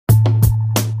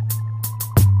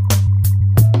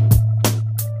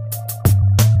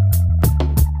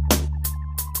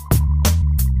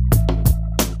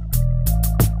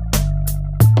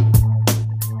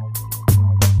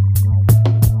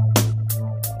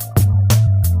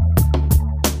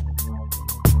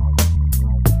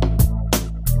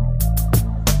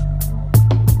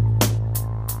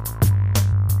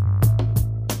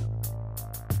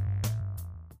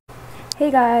Hey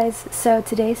guys, so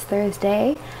today's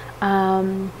Thursday,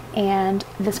 and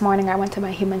this morning I went to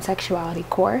my human sexuality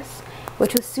course,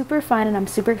 which was super fun, and I'm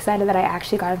super excited that I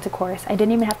actually got into course. I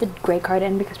didn't even have the grade card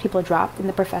in because people dropped, and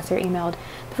the professor emailed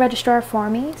the registrar for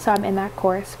me, so I'm in that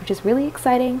course, which is really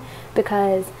exciting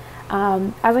because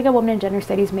as like a woman in gender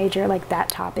studies major, like that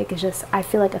topic is just, I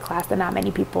feel like a class that not many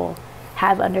people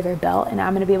have under their belt, and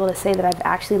I'm going to be able to say that I've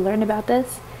actually learned about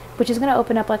this, which is going to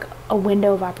open up like a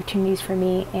window of opportunities for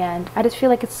me, and I just feel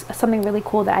like it's something really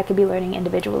cool that I could be learning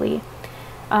individually.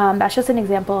 That's just an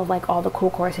example of like all the cool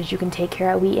courses you can take here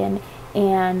at Wheaton,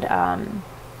 and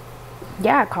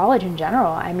yeah, college in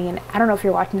general. I mean, I don't know if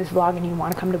you're watching this vlog and you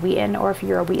want to come to Wheaton, or if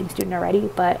you're a Wheaton student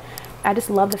already, but I just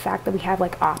love the fact that we have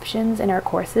like options in our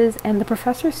courses, and the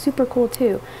professor's super cool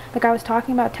too. Like I was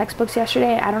talking about textbooks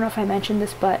yesterday, I don't know if I mentioned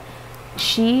this, but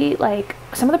she, like,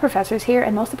 some of the professors here,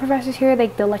 and most of the professors here,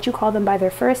 like, they'll let you call them by their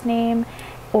first name,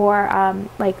 or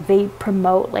like they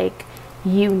promote like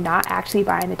you not actually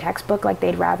buying the textbook, like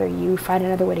they'd rather you find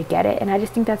another way to get it. And I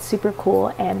just think that's super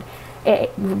cool, and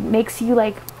it makes you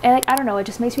like, and like, I don't know, it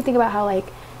just makes me think about how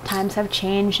like times have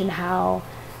changed, and how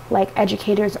like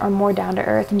educators are more down to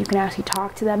earth and you can actually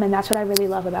talk to them, and that's what I really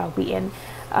love about Wheaton.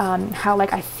 How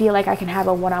like I feel like I can have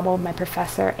a one-on-one with my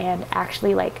professor and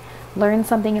actually like learn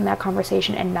something in that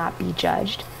conversation and not be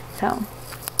judged. So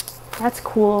that's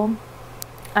cool.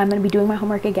 I'm gonna be doing my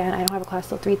homework again. I don't have a class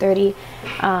till 3:30,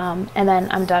 and then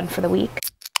I'm done for the week.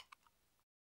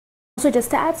 So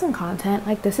just to add some content,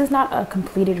 like this is not a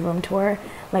completed room tour.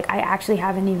 Like I actually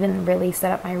haven't even really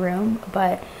set up my room,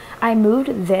 but I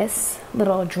moved this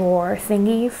little drawer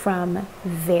thingy from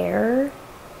there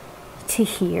to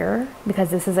here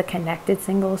because this is a connected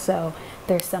single, so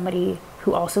there's somebody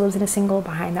who also lives in a single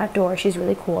behind that door. She's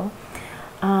really cool.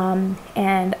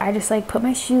 And I just like put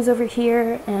my shoes over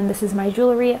here, and this is my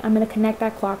jewelry. I'm gonna connect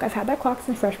that clock. I've had that clock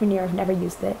since freshman year. I've never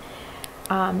used it.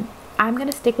 I'm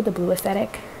gonna stick with the blue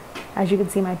aesthetic. As you can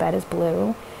see, my bed is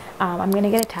blue. I'm gonna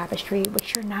get a tapestry,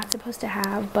 which you're not supposed to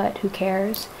have, but who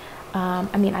cares?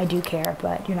 I mean, I do care,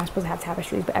 but you're not supposed to have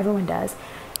tapestries, but everyone does.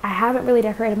 I haven't really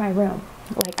decorated my room.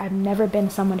 Like I've never been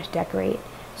someone to decorate.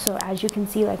 So as you can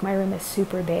see, like my room is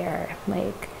super bare.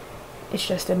 Like it's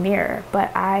just a mirror,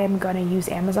 but I am gonna use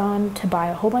Amazon to buy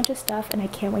a whole bunch of stuff, and I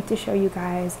can't wait to show you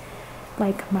guys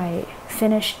like my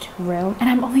finished room. And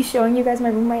I'm only showing you guys my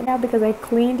room right now because I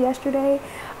cleaned yesterday.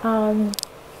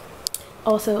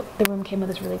 Also, the room came with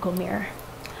this really cool mirror.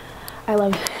 I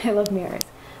love mirrors.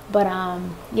 But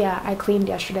yeah, I cleaned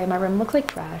yesterday. My room looks like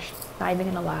trash, not even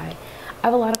gonna lie. I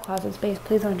have a lot of closet space.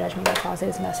 Please don't judge me, my closet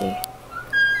is messy.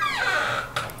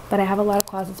 But I have a lot of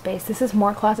closet space. This is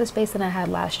more closet space than I had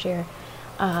last year.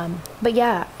 But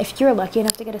yeah, if you're lucky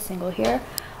enough to get a single here,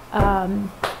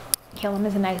 Killam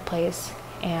is a nice place,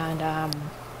 and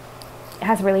it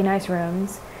has really nice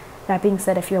rooms. That being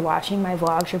said, if you're watching my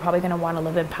vlogs, you're probably going to want to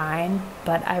live in Pine,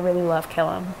 but I really love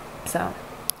Killam, so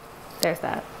there's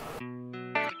that.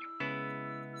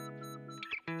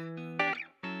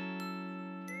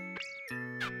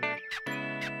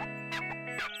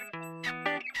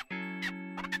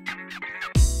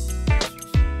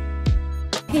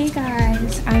 Hey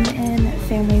guys, I'm in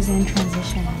Families in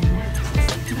Transition.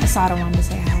 Asada wanted to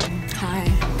say hi. Hi.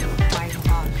 Why you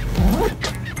talk?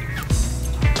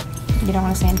 You don't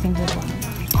want to say anything to the vlog?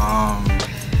 I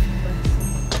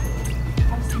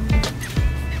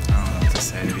don't know what to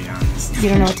say, to be honest. You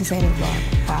don't know what to say to the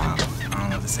vlog? Wow. I don't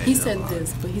know what to say. He said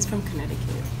this, but he's from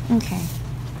Connecticut. Okay.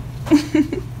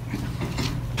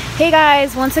 Hey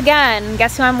guys, once again,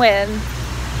 guess who I'm with?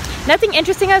 Nothing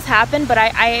interesting has happened, but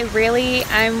I'm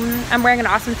wearing an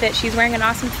awesome fit. She's wearing an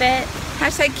awesome fit.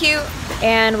 Hashtag cute.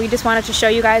 And we just wanted to show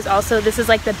you guys also, this is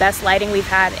like the best lighting we've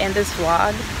had in this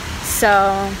vlog.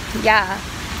 So yeah,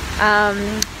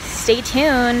 stay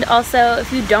tuned. Also,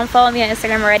 if you don't follow me on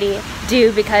Instagram already,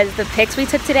 do, because the pics we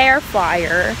took today are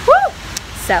fire. Woo!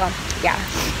 So yeah.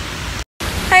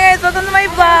 Hi guys, welcome to my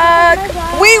vlog.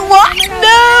 Wait, what?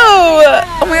 No!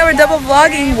 Oh my god, we're double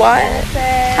vlogging. What?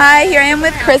 Hi, here I am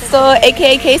with Crystal,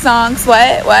 aka K Songs.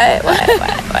 What?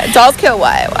 Dolls kill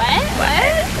what?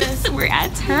 What? We're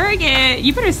at Target.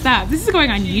 You better stop. This is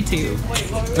going on YouTube.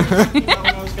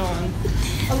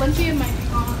 Olympia might be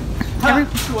on.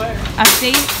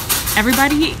 Update.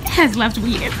 Everybody has left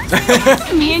Wheaton.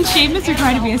 Me and Seamus are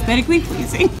trying to be aesthetically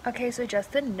pleasing. Okay, so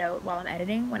just a note while I'm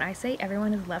editing, when I say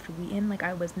everyone has left Wheaton, like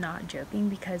I was not joking,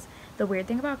 because the weird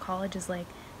thing about college is like,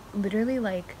 literally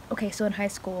like, okay, so in high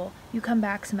school, you come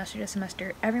back semester to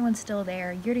semester, everyone's still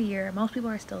there, year to year, most people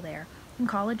are still there. In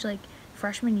college, like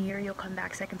freshman year, you'll come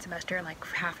back second semester and like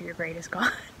half of your grade is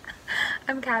gone.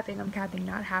 I'm capping,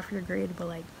 not half your grade, but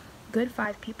like good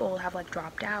 5 people have like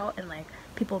dropped out, and like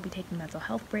people will be taking mental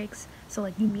health breaks. So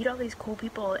like you meet all these cool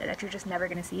people that you're just never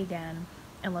gonna see again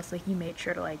unless like you made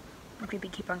sure to like really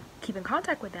keep in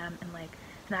contact with them. And like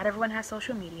not everyone has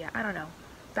social media. I don't know.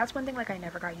 That's one thing like I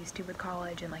never got used to with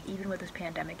college, and like even with this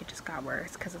pandemic it just got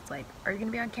worse, because it's like, are you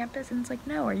gonna be on campus? And it's like,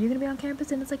 no. Are you gonna be on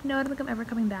campus? And it's like, no, I don't think I'm ever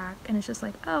coming back. And it's just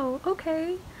like, oh,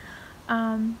 okay.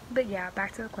 But yeah,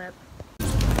 back to the clip.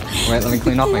 Wait, let me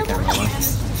clean off my camera.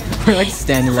 We're like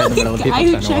standing right in the middle of people The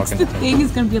guy trying who to walk checks in. the thing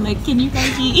is gonna be like, can you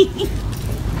guys eat?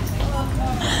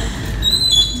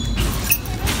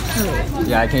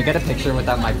 Yeah, can you get a picture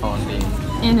without my phone being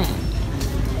In it.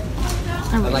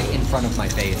 Alright. like in front of my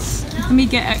face? Let me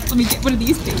get one of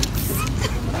these things.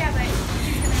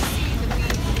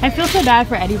 I feel so bad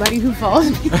for anybody who follows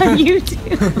me on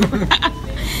YouTube.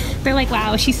 They're like,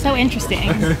 wow, she's so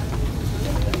interesting.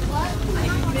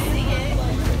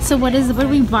 So what are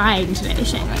we buying today,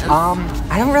 Shane?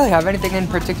 I don't really have anything in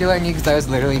particular I need, because I was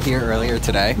literally here earlier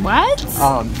today. What?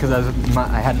 Because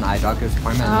I had an eye doctor's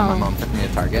appointment, and then my mom took me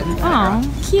to Target. Oh,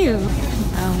 cute.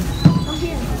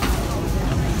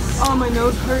 Oh, my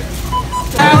nose hurts.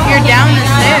 You're down the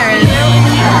stairs.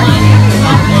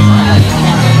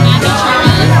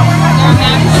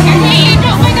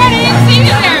 Oh my god, I didn't see you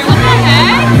there. What the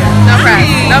heck? No press.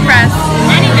 No press.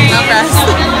 Anyway. No press.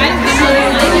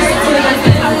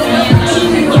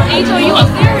 Angel, are you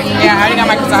up there? Yeah, I already got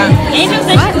my croissant. Angel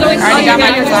said she's going to I already got my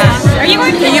croissant. Are you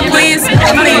going to? Can you please?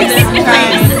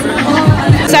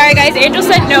 Sorry guys, Angel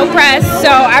said no press, so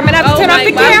I'm gonna have to turn off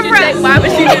the camera. Why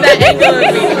would she do that angle of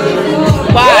me?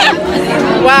 Why?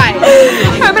 Why?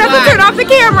 I'm gonna have to turn off the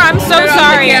camera. I'm so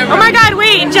sorry. Oh my god,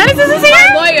 wait, Genesis is here?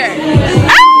 Lawyer.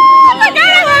 Oh my god,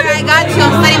 I love I got you.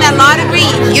 I'm studying that law degree.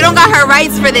 You don't got her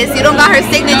rights for this. You don't got her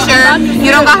signature.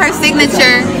 You don't got her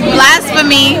signature.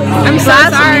 Blasphemy. I'm so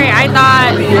sorry. I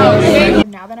thought.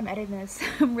 Now that I'm editing this,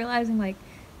 I'm realizing like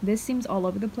this seems all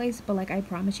over the place, but like I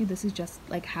promise you this is just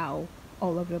like how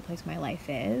all over the place my life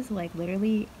is. Like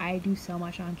literally I do so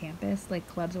much on campus, like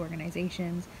clubs,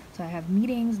 organizations. So I have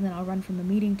meetings, and then I'll run from a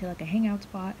meeting to like a hangout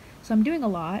spot. So I'm doing a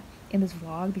lot in this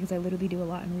vlog because I literally do a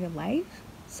lot in real life.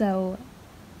 So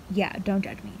yeah, don't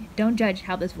judge me. Don't judge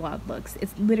how this vlog looks.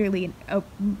 It's literally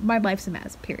my life's a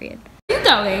mess, period. Where are you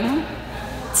going?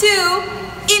 To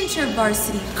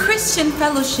InterVarsity Christian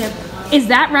Fellowship. Is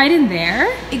that right in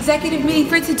there? Executive meeting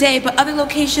for today, but other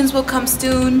locations will come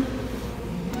soon.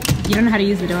 You don't know how to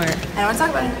use the door. I don't want to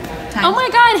talk about it. Oh my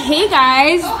god, hey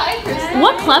guys.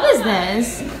 What club is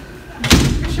this?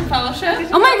 Christian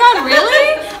Fellowship? Oh my god,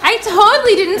 really? I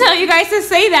totally didn't tell you guys to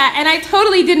say that, and I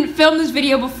totally didn't film this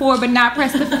video before but not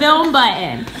press the film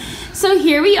button. So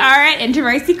here we are at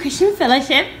InterVarsity Christian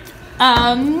Fellowship.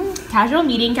 Casual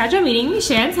meeting,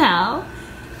 Chantel,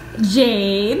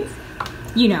 Jade,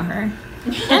 you know her,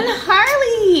 and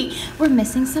Harley. We're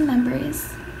missing some members.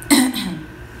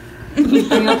 Are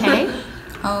you okay?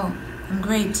 Oh, I'm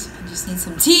great. I just need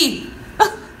some tea.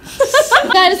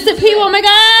 God, it's the people. Oh my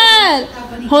god!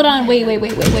 Hold on, wait.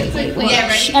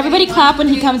 Shh, everybody clap when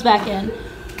he comes back in.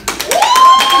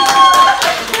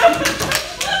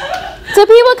 So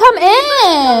people come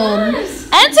in.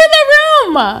 Enter the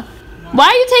room. Why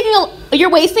are you you're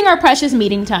wasting our precious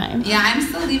meeting time. Yeah, I'm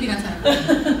still leaving on time.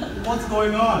 What's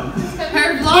going on?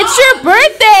 Her vlog. It's your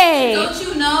birthday. Don't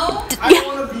you know? I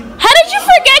want to be. How did you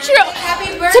forget your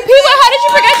Happy birthday. Tapiwa, how did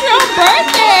you forget your own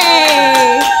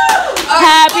birthday?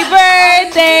 Happy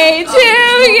birthday to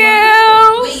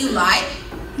you. Wait, you lied?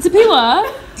 Tapiwa.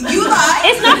 You lied?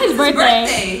 It's not his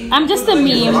birthday. I'm just a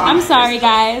meme. I'm sorry,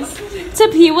 guys.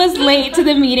 Tapiwa's late to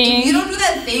the meeting. You don't do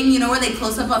that thing, you know, where they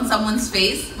close up on someone's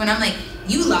face when I'm like,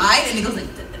 you lied, and it goes like,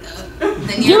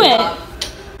 then Do it.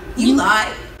 You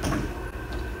lied.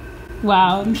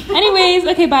 Wow. Anyways,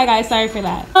 okay, bye guys. Sorry for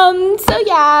that. So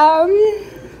yeah.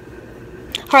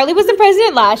 Harley was the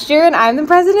president last year, and I'm the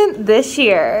president this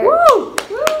year. Woo!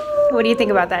 What do you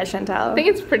think about that, Chantal? I think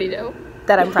it's pretty dope.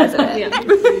 That I'm president. Yeah.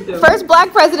 First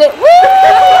black president. Woo!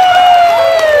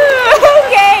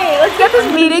 Okay, let's get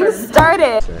this meeting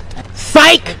started.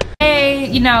 Psych! Hey,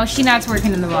 you know, she not's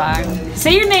working in the vlog.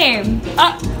 Say your name.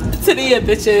 Tania,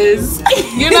 bitches.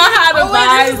 You know how to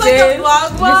vibe, This is like a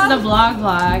vlog This is the vlog.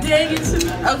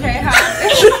 Okay, hi.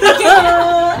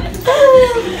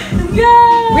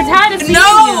 We're tired of seeing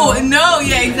you. No,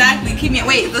 yeah, exactly. Keep me.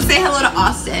 Wait, let's say hello to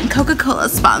Austin, Coca-Cola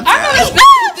sponsor. What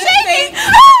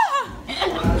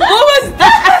was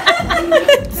that?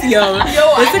 Yo,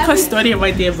 it's a custodian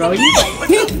right there, bro. You like,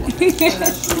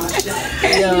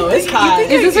 yo, it's hot.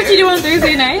 Is this what you do on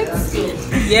Thursday nights?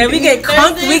 Yeah, we get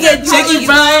crunk, we get jiggy,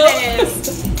 bro.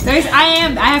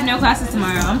 I have no classes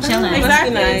tomorrow. I'm chilling.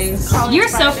 Exactly. Nice. You're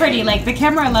so pretty. Like the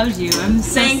camera loves you. I'm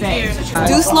so sick.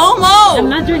 Do slow mo. I'm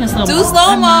not doing a slow mo. Do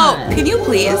slow mo. Can you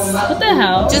please? What the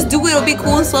hell? Just do it. It'll be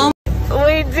cool in slow mo.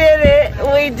 We did it.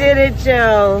 We did it,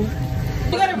 Joe.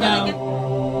 You gotta really get.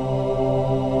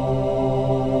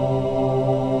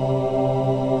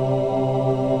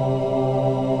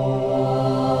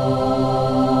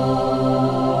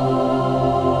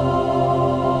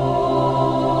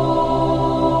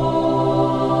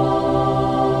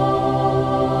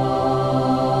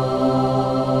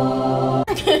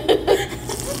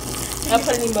 I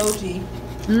put an emoji.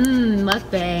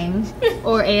 Mukbang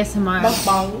or ASMR.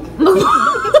 Mukbang.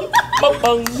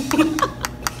 Mukbang.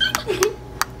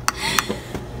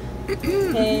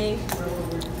 Hey.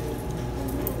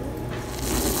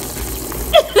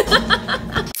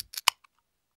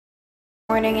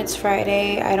 Morning, it's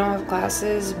Friday. I don't have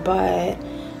classes, but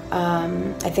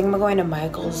I think I'm going to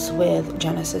Michael's with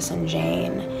Genesis and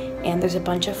Jane, and there's a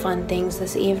bunch of fun things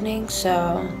this evening,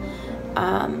 so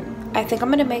I think I'm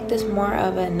gonna make this more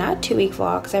of a not 2-week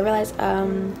vlog, because I realize I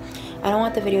don't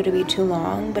want the video to be too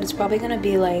long, but it's probably gonna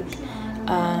be like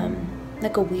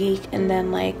a week, and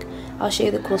then like I'll show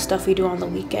you the cool stuff we do on the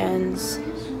weekends,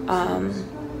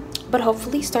 but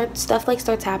hopefully stuff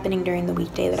starts happening during the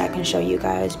weekday that I can show you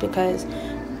guys, because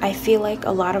I feel like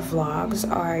a lot of vlogs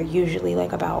are usually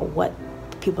like about what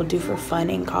people do for fun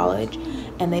in college,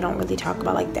 and they don't really talk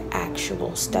about like the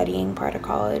actual studying part of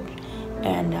college.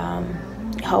 And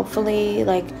hopefully,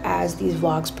 like, as these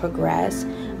vlogs progress,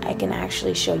 I can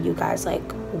actually show you guys like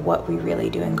what we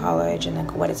really do in college and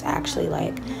like what it's actually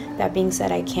like. That being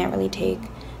said, I can't really take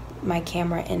my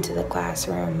camera into the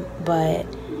classroom, but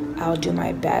I'll do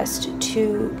my best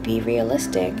to be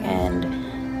realistic and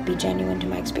be genuine to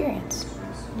my experience.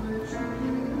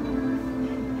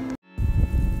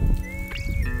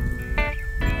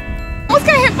 Almost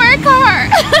got hit by a car.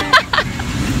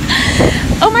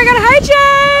 Oh my god, hi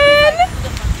Jen!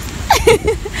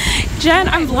 Jen,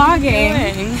 I'm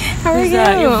vlogging. How are you?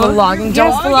 You're vlogging.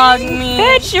 Don't vlog me.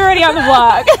 Bitch, you're already on the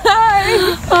vlog.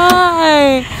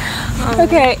 Hi.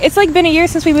 Okay, it's like been a year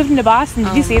since we moved into Boston.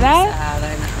 Did you see that? Sad,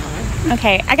 I know.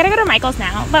 Okay, I gotta go to Michael's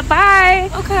now, but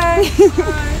bye. Okay.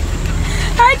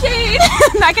 Hi Jade.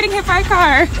 I'm not getting hit by a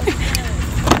car.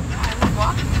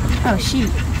 Oh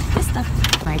shoot. This stuff.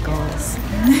 Michael's.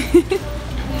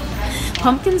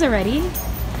 Pumpkins are ready.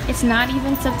 It's not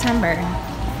even September.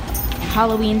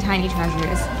 Halloween tiny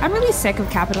treasures. I'm really sick of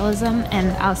capitalism,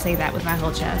 and I'll say that with my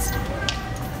whole chest.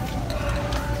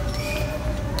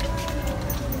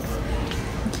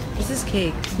 This is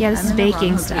cake. Yeah, this is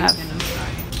baking stuff.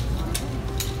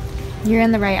 You're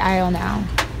in the right aisle now.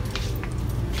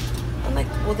 I'm like,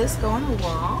 will this go on the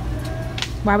wall?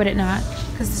 Why would it not?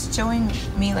 Because it's showing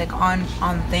me like on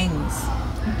things.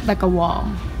 Like a wall.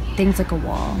 Things like a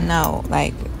wall. No,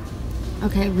 like.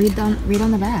 Okay, read on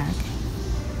the back.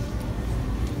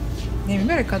 Yeah, you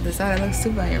better cut this out. It looks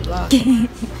stupid on your blog.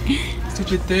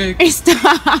 Stupid dick. Stop.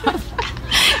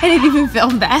 I didn't even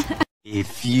film that. A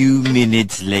few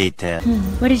minutes later.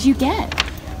 What did you get?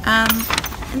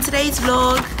 In today's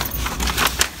vlog,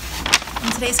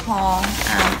 in today's haul,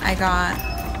 I got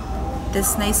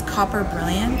this nice copper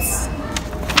brilliance,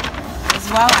 as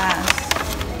well as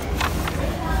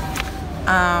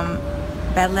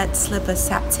Bellet Slipper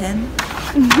Satin,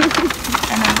 and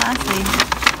then lastly,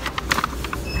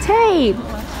 tape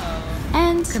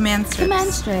and command strips.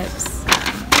 Command strips.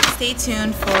 Stay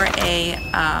tuned for a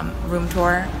room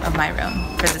tour of my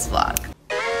room for this vlog.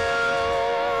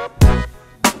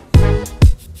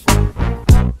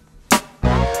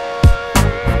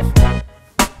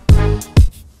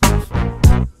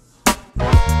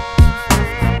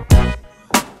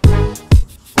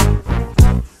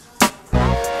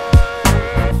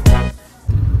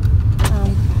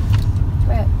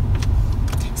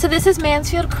 So this is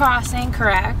Mansfield Crossing,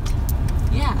 correct?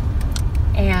 Yeah.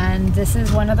 And this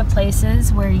is one of the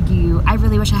places where I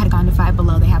really wish I had gone to Five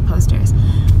Below. They have posters.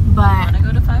 But Wanna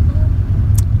go to Five Below?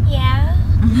 yeah.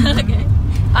 Okay.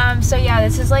 So yeah,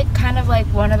 this is like kind of like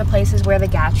one of the places where the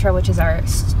GATRA, which is our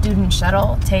student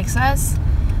shuttle, takes us.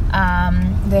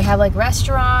 They have like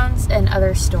restaurants and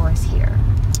other stores here.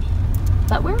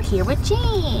 But we're here with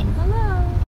Jane. Hello.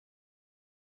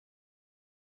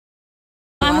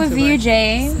 I'm with VJ.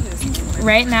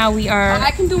 Right now we are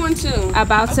I can do one too.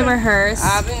 about to rehearse.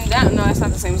 I've been down. No, that's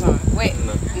not the same song. Wait,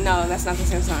 no, that's not the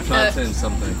same song. That's in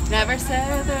something. Never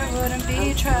said there wouldn't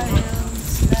be trials.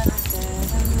 Never said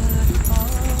there wouldn't be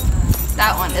falls.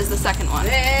 That one is the second one.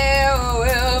 There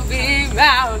will be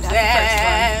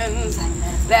mountains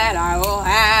that I will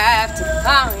have to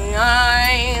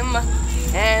climb,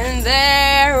 and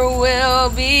there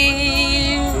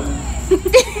be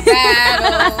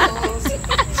battles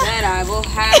that I will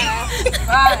have to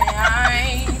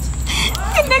fight.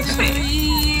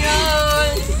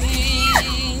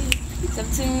 It's up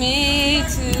to me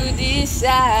to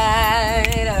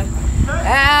decide.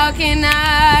 How can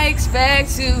I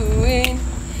expect to win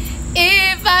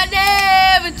if I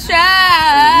never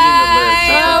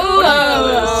try? Oh,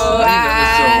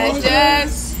 I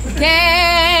just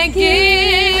can't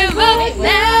give up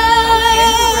now.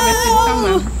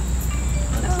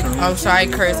 Oh, sorry,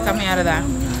 Chris. Cut me out of that.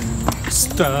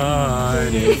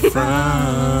 Started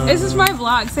from. This is my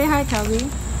vlog. Say hi, Kelby.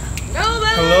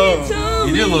 Hello.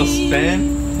 You did a little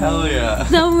spin? Hell yeah.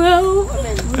 The road.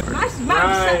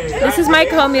 This is my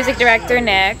co-music director,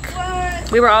 Nick.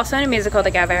 We were also in a musical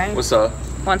together. What's up?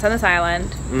 Once on this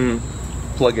island.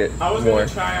 Plug it more.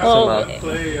 Well,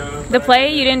 the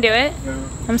play, you didn't do it? No.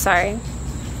 I'm sorry.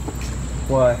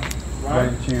 Why? Why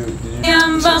didn't you?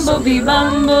 Bumblebee,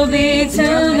 bumblebee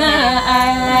tonight.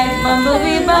 I like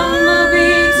bumblebee,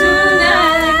 bumblebee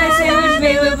tonight. Like my sandwich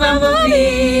made with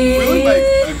bumblebee.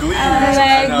 I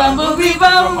like bumblebee,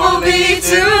 bumblebee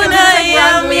tonight.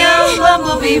 Yum, yum,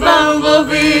 bumblebee,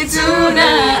 bumblebee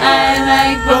tonight. I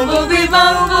like bumblebee,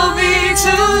 bumblebee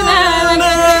tonight.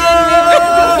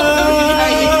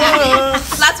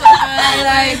 I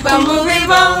like bumblebee,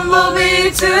 bumblebee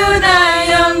tonight.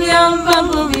 Yum, yum,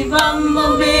 bumblebee,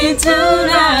 bumblebee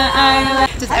tonight.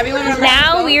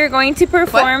 Now we are going to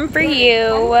perform for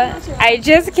you. I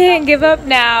just can't give up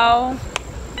now.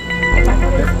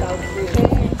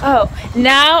 Oh,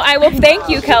 now I will thank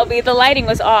you, Kelby. The lighting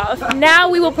was off. Now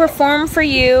we will perform for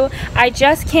you I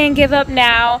Just Can't Give Up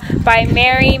Now by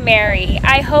Mary Mary.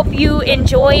 I hope you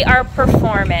enjoy our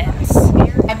performance.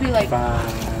 I'd be like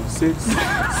 5, 6,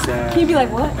 7. Can you be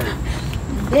like what?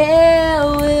 There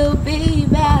will be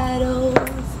battles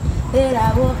that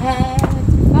I will have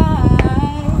to fight.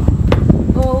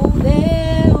 Oh,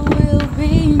 there will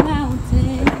be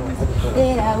mountains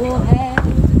that I will have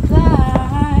to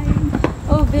climb.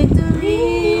 Oh,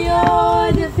 victory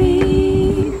or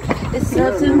defeat, it's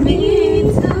up to me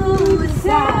to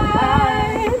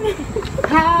decide.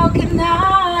 How can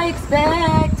I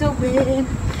expect to win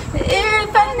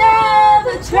if I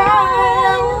never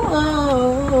try?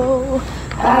 Oh,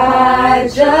 I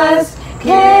just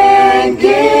can't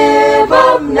give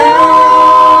up now.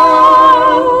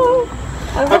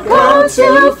 I've come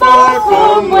too far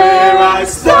from where I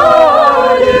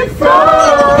started from.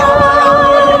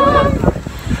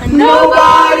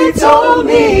 Nobody told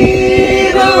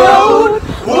me the road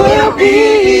would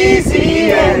be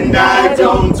easy, and I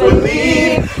don't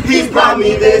believe he's brought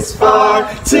me this far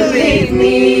to leave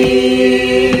me